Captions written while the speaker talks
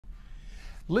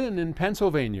Lynn in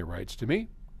Pennsylvania writes to me,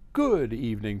 "Good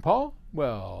evening, Paul."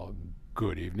 Well,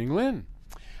 good evening, Lynn.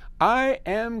 I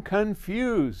am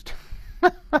confused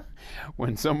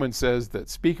when someone says that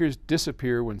speakers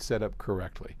disappear when set up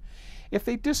correctly. If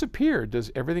they disappear,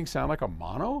 does everything sound like a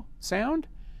mono sound?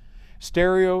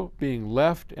 Stereo being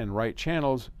left and right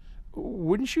channels,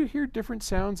 wouldn't you hear different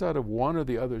sounds out of one or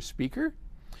the other speaker?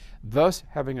 Thus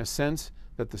having a sense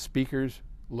that the speaker's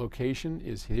location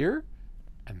is here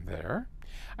and there.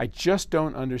 I just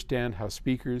don't understand how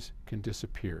speakers can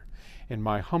disappear. In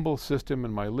my humble system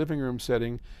in my living room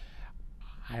setting,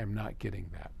 I am not getting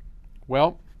that.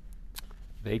 Well,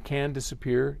 they can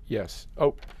disappear, yes.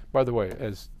 Oh, by the way,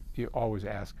 as you always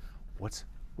ask, what's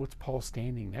Paul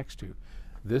standing next to?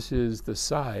 This is the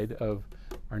side of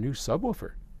our new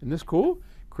subwoofer. Isn't this cool?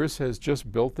 Chris has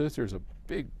just built this. There's a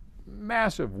big,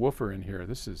 massive woofer in here.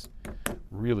 This is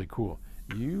really cool.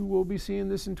 You will be seeing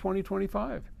this in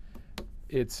 2025.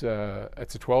 It's a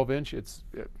 12-inch. It's,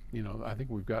 you know, I think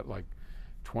we've got like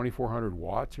 2,400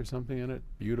 watts or something in it.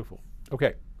 Beautiful.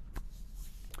 Okay.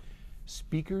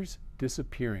 Speakers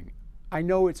disappearing. I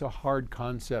know it's a hard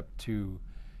concept to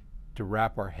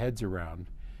wrap our heads around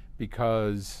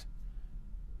because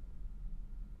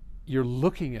you're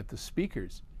looking at the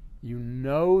speakers. You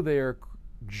know they are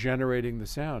generating the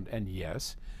sound. And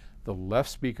yes, the left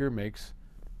speaker makes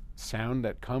sound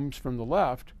that comes from the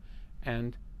left,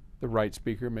 and the right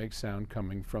speaker makes sound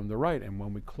coming from the right. And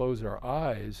when we close our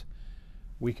eyes,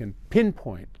 we can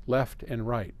pinpoint left and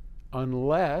right,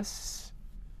 unless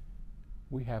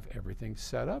we have everything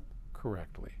set up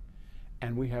correctly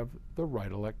and we have the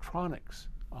right electronics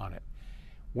on it.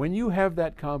 When you have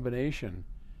that combination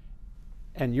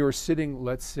and you're sitting,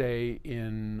 let's say,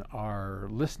 in our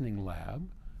listening lab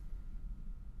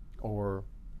or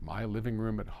my living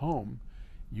room at home,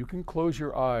 you can close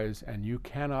your eyes and you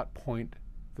cannot point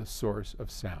the source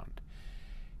of sound.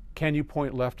 Can you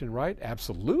point left and right?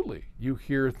 Absolutely. You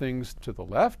hear things to the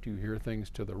left, you hear things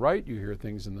to the right, you hear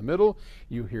things in the middle,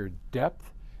 you hear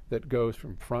depth that goes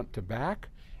from front to back.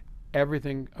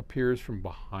 Everything appears from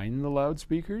behind the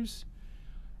loudspeakers.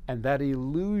 And that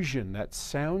illusion, that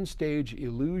soundstage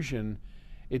illusion,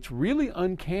 it's really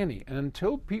uncanny. And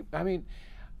until people, I mean,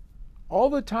 all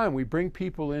the time we bring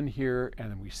people in here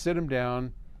and we sit them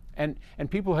down, and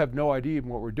people have no idea even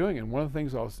what we're doing. And one of the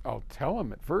things I'll tell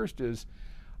them at first is,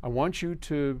 I want you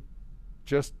to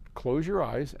just close your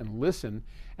eyes and listen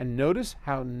and notice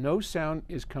how no sound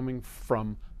is coming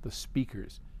from the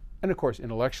speakers. And of course,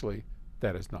 intellectually,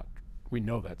 that is not, we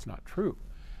know that's not true,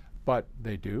 but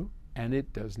they do, and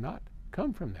it does not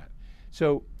come from that.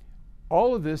 So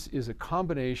all of this is a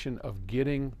combination of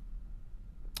getting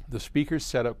the speakers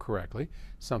set up correctly,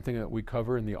 something that we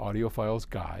cover in the audiophiles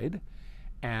guide,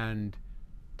 and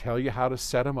tell you how to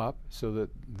set them up so that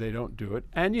they don't do it.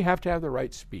 And you have to have the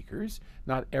right speakers.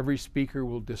 Not every speaker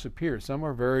will disappear. Some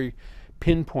are very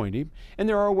pinpointy, and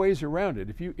there are ways around it.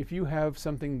 If you have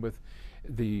something with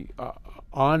the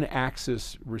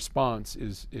on-axis response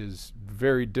is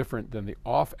very different than the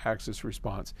off-axis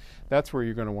response, that's where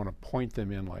you're going to want to point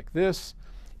them in like this.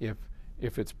 If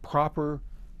it's proper,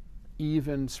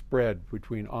 even spread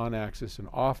between on-axis and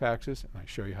off-axis, and I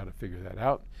show you how to figure that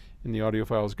out in the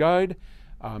audiophiles guide,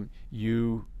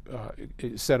 you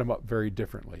set them up very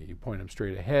differently. You point them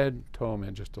straight ahead, toe them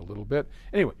in just a little bit.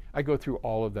 Anyway, I go through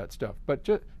all of that stuff. But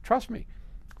just trust me,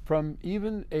 from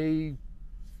even a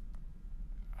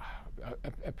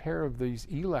pair of these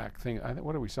ELAC things, I think,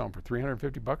 what do we sell them for,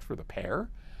 $350 for the pair,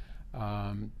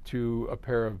 to a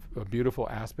pair of beautiful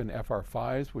Aspen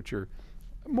FR5s, which are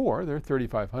more, they're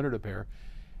 $3,500 a pair.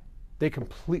 They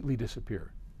completely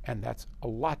disappear. And that's a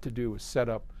lot to do with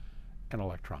setup and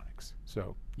electronics.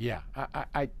 So yeah,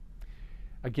 I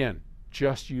again,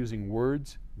 just using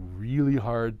words, really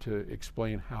hard to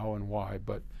explain how and why,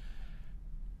 but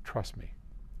trust me,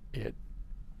 it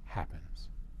happens.